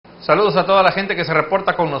Saludos a toda la gente que se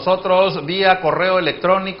reporta con nosotros vía correo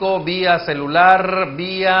electrónico, vía celular,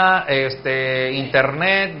 vía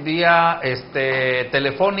internet, vía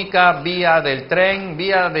telefónica, vía del tren,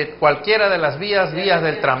 vía de cualquiera de las vías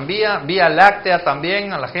del tranvía, vía láctea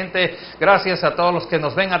también. A la gente, gracias a todos los que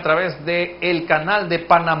nos ven a través del canal de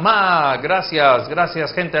Panamá.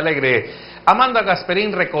 Gracias gente alegre. Amanda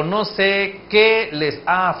Gasperín reconoce que les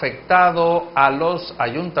ha afectado a los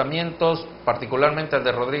ayuntamientos, particularmente al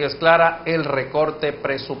de Rodríguez Clara, el recorte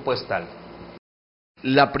presupuestal.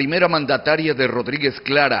 La primera mandataria de Rodríguez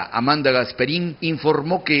Clara, Amanda Gasperín,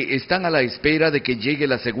 informó que están a la espera de que llegue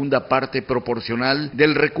la segunda parte proporcional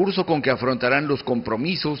del recurso con que afrontarán los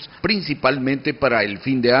compromisos, principalmente para el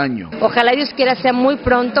fin de año. Ojalá Dios quiera sea muy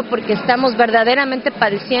pronto, porque estamos verdaderamente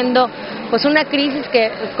padeciendo pues una crisis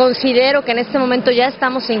que considero que en este momento ya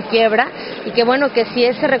estamos en quiebra, y que bueno, que si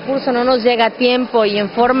ese recurso no nos llega a tiempo y en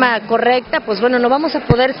forma correcta, pues bueno, no vamos a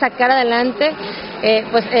poder sacar adelante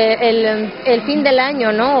el fin del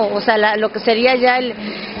año, ¿no? O sea, lo que sería ya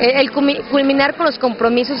el culminar con los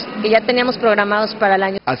compromisos que ya teníamos programados para el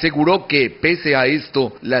año. Aseguró que, pese a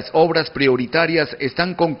esto, las obras prioritarias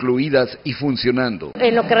están concluidas y funcionando.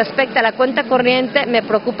 En lo que respecta a la cuenta corriente, me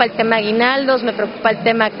preocupa el tema aguinaldos, me preocupa el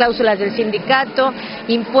tema cláusulas del sindicato,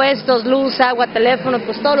 impuestos, luz, agua, teléfono,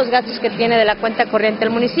 pues todos los gastos que tiene de la cuenta corriente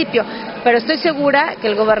el municipio. Pero estoy segura que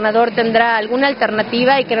el gobernador tendrá alguna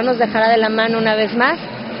alternativa y que no nos dejará de la mano una vez más,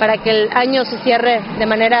 para que el año se cierre de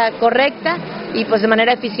manera correcta y pues de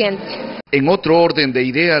manera eficiente. En otro orden de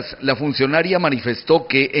ideas, la funcionaria manifestó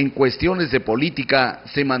que en cuestiones de política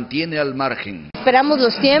se mantiene al margen. Esperamos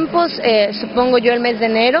los tiempos, supongo yo el mes de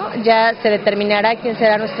enero ya se determinará quién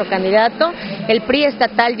será nuestro candidato. El PRI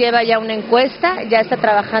estatal lleva ya una encuesta, ya está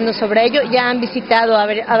trabajando sobre ello, ya han visitado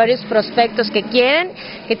a varios prospectos que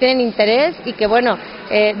tienen interés y que bueno,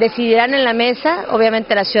 decidirán en la mesa,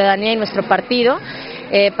 obviamente la ciudadanía y nuestro partido,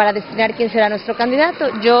 para destinar quién será nuestro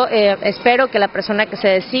candidato. Yo espero que la persona que se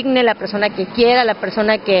designe, la persona que quiera, la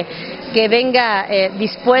persona que venga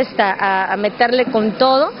dispuesta a meterle con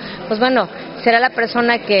todo, pues bueno, será la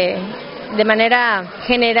persona que de manera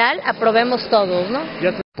general aprobemos todos, ¿no?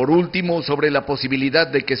 Por último, sobre la posibilidad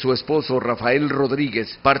de que su esposo Rafael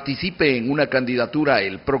Rodríguez participe en una candidatura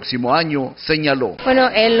el próximo año, señaló. Bueno,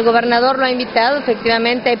 el gobernador lo ha invitado,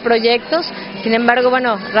 efectivamente hay proyectos, sin embargo,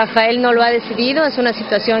 bueno, Rafael no lo ha decidido, es una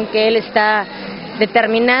situación que él está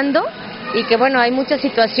determinando y que bueno, hay muchas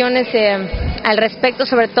situaciones al respecto,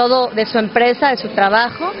 sobre todo de su empresa, de su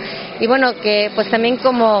trabajo, y bueno, que pues también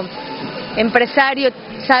como empresario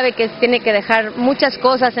sabe que tiene que dejar muchas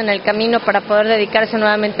cosas en el camino para poder dedicarse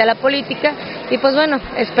nuevamente a la política, y pues bueno,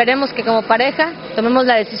 esperemos que como pareja tomemos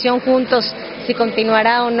la decisión juntos si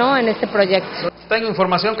continuará o no en este proyecto. Tengo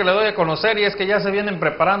información que le doy a conocer, y es que ya se vienen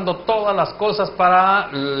preparando todas las cosas para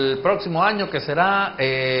el próximo año, que será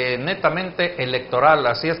netamente electoral.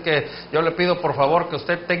 Así es que yo le pido por favor que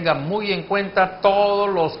usted tenga muy en cuenta todos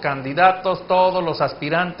los candidatos, todos los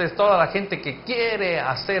aspirantes, toda la gente que quiere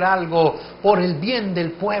hacer algo por el bien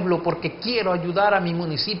del pueblo, porque quiero ayudar a mi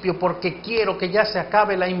municipio, porque quiero que ya se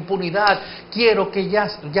acabe la impunidad, quiero que ya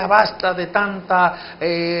basta de tanta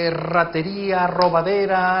ratería,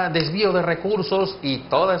 robadera, desvío de recursos, y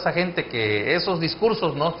toda esa gente que esos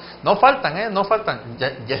discursos no faltan, no faltan,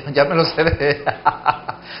 ya me lo sé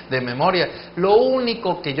de memoria. Lo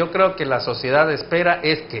único que yo creo que la sociedad espera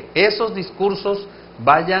es que esos discursos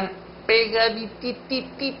vayan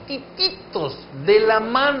pegaditititititos de la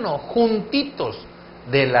mano, juntitos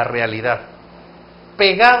de la realidad,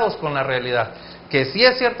 pegados con la realidad. Que si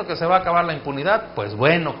es cierto que se va a acabar la impunidad, pues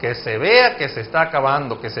bueno, que se vea que se está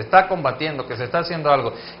acabando, que se está combatiendo, que se está haciendo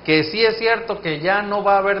algo. Que si es cierto que ya no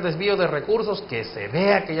va a haber desvío de recursos, que se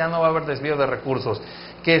vea que ya no va a haber desvío de recursos.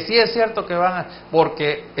 Que sí es cierto que van a,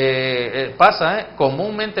 porque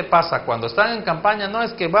comúnmente pasa, cuando están en campaña, no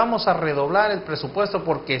es que vamos a redoblar el presupuesto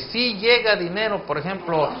porque sí llega dinero, por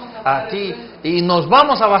ejemplo, aquí, y nos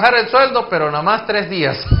vamos a bajar el sueldo, pero nada más 3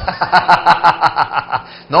 días.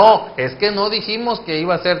 No, es que no dijimos que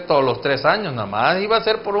iba a ser todos los 3 años, nada más iba a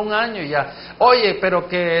ser por 1 año y ya. Oye, pero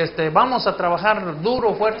que vamos a trabajar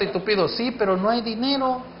duro, fuerte y tupido, sí, pero no hay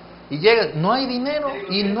dinero. Y llega, no hay dinero,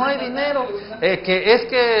 que es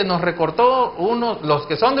que nos recortó los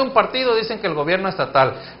que son de un partido dicen que el gobierno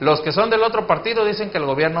estatal, los que son del otro partido dicen que el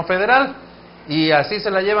gobierno federal, y así se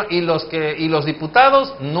la llevan, y los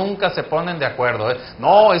diputados nunca se ponen de acuerdo,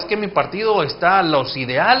 No, es que mi partido los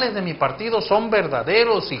ideales de mi partido son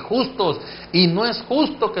verdaderos y justos, y no es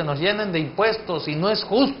justo que nos llenen de impuestos, y no es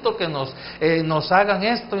justo que nos hagan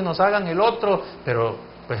esto y nos hagan el otro, pero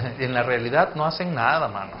pues, en la realidad no hacen nada,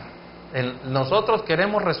 mano. Nosotros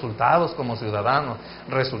queremos resultados como ciudadanos,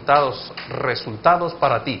 resultados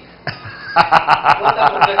para ti.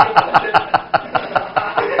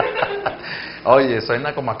 Oye,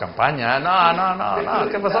 suena como a campaña. No,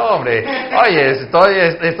 ¿qué pasó, hombre? Oye,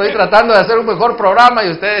 estoy tratando de hacer un mejor programa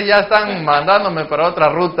y ustedes ya están mandándome para otra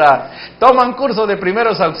ruta. Toman curso de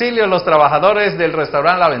primeros auxilios los trabajadores del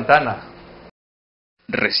restaurante La Ventana.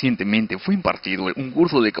 Recientemente fue impartido un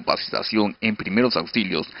curso de capacitación en primeros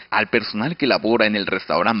auxilios al personal que labora en el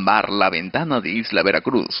restaurante bar La Ventana de Isla,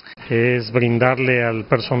 Veracruz. Es brindarle al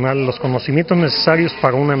personal los conocimientos necesarios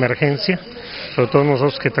para una emergencia, sobre todo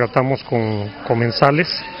nosotros que tratamos con comensales,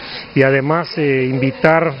 y además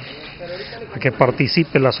invitar a que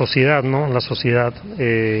participe la sociedad, ¿no? La sociedad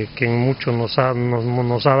que en mucho nos ha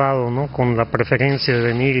dado, ¿no? Con la preferencia de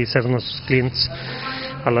venir y ser nuestros clientes,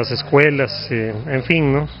 a las escuelas, en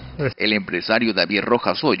fin, ¿no? El empresario David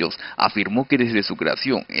Rojas Hoyos afirmó que desde su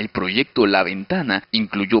creación el proyecto La Ventana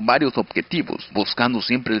incluyó varios objetivos, buscando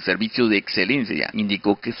siempre el servicio de excelencia.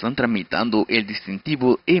 Indicó que están tramitando el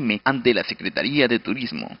distintivo M ante la Secretaría de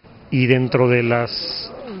Turismo. Y dentro de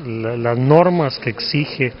las normas que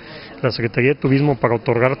exige la Secretaría de Turismo para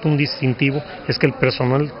otorgarte un distintivo es que el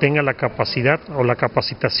personal tenga la capacidad o la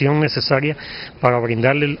capacitación necesaria para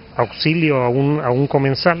brindarle el auxilio a un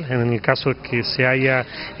comensal, en el caso de que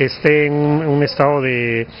esté en un estado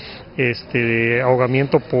de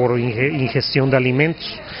ahogamiento por ingestión de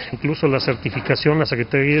alimentos. Incluso la certificación, la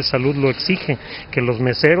Secretaría de Salud lo exige, que los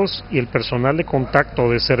meseros y el personal de contacto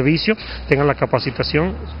o de servicio tengan la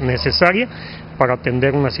capacitación necesaria para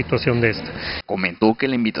atender una situación de esta. Comentó que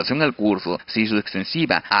la invitación al curso se hizo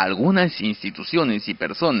extensiva a algunas instituciones y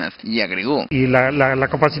personas y agregó: y la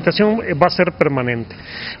capacitación va a ser permanente.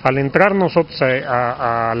 Al entrar nosotros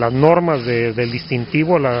a las normas del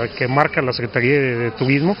distintivo, la que marca la Secretaría de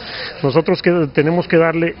Turismo, nosotros tenemos que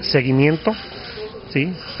darle seguimiento,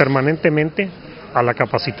 ¿sí?, permanentemente a la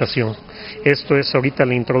capacitación. Esto es ahorita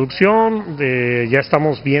la introducción, ya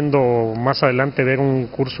estamos viendo más adelante ver un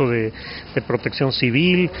curso de protección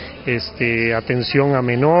civil, atención a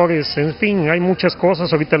menores, en fin, hay muchas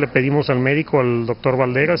cosas. Ahorita le pedimos al médico, al doctor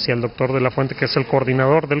Valderas y al doctor de la Fuente, que es el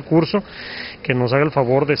coordinador del curso, que nos haga el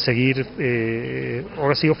favor de seguir,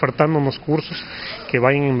 ahora sí, ofertándonos cursos que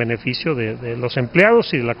vayan en beneficio de los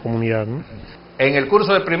empleados y de la comunidad, ¿no? En el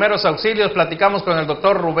curso de primeros auxilios platicamos con el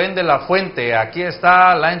doctor Rubén de la Fuente. Aquí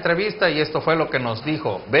está la entrevista y esto fue lo que nos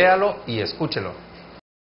dijo. Véalo y escúchelo.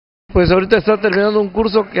 Pues ahorita está terminando un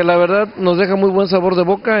curso que la verdad nos deja muy buen sabor de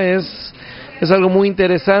boca. Es algo muy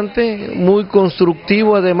interesante, muy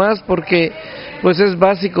constructivo además, porque pues es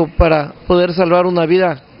básico para poder salvar una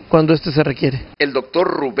vida cuando se requiere. El doctor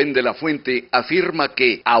Rubén de la Fuente afirma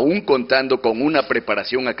que, aún contando con una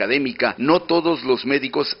preparación académica, no todos los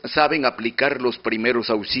médicos saben aplicar los primeros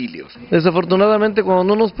auxilios. Desafortunadamente, cuando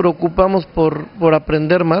no nos preocupamos por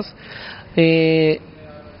aprender más,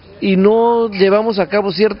 y no llevamos a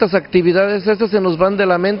cabo ciertas actividades, estas se nos van de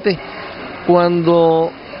la mente.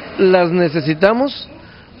 Cuando las necesitamos,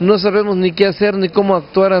 no sabemos ni qué hacer ni cómo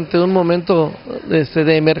actuar ante un momento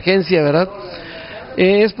de emergencia, ¿verdad?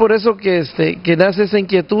 Es por eso que nace esa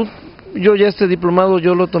inquietud. Yo ya diplomado,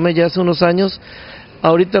 yo lo tomé ya hace unos años,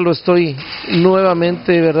 ahorita lo estoy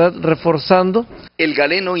nuevamente, ¿verdad?, reforzando. El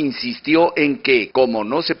galeno insistió en que, como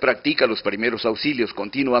no se practica los primeros auxilios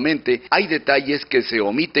continuamente, hay detalles que se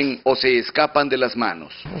omiten o se escapan de las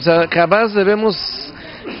manos. O sea, jamás debemos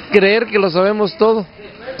creer que lo sabemos todo.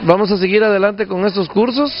 Vamos a seguir adelante con estos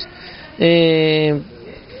cursos,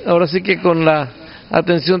 ahora sí que con la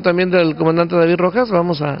atención también del comandante David Rojas,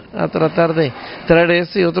 vamos a tratar de traer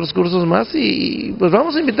y otros cursos más, y pues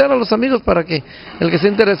vamos a invitar a los amigos para que el que esté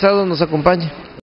interesado nos acompañe.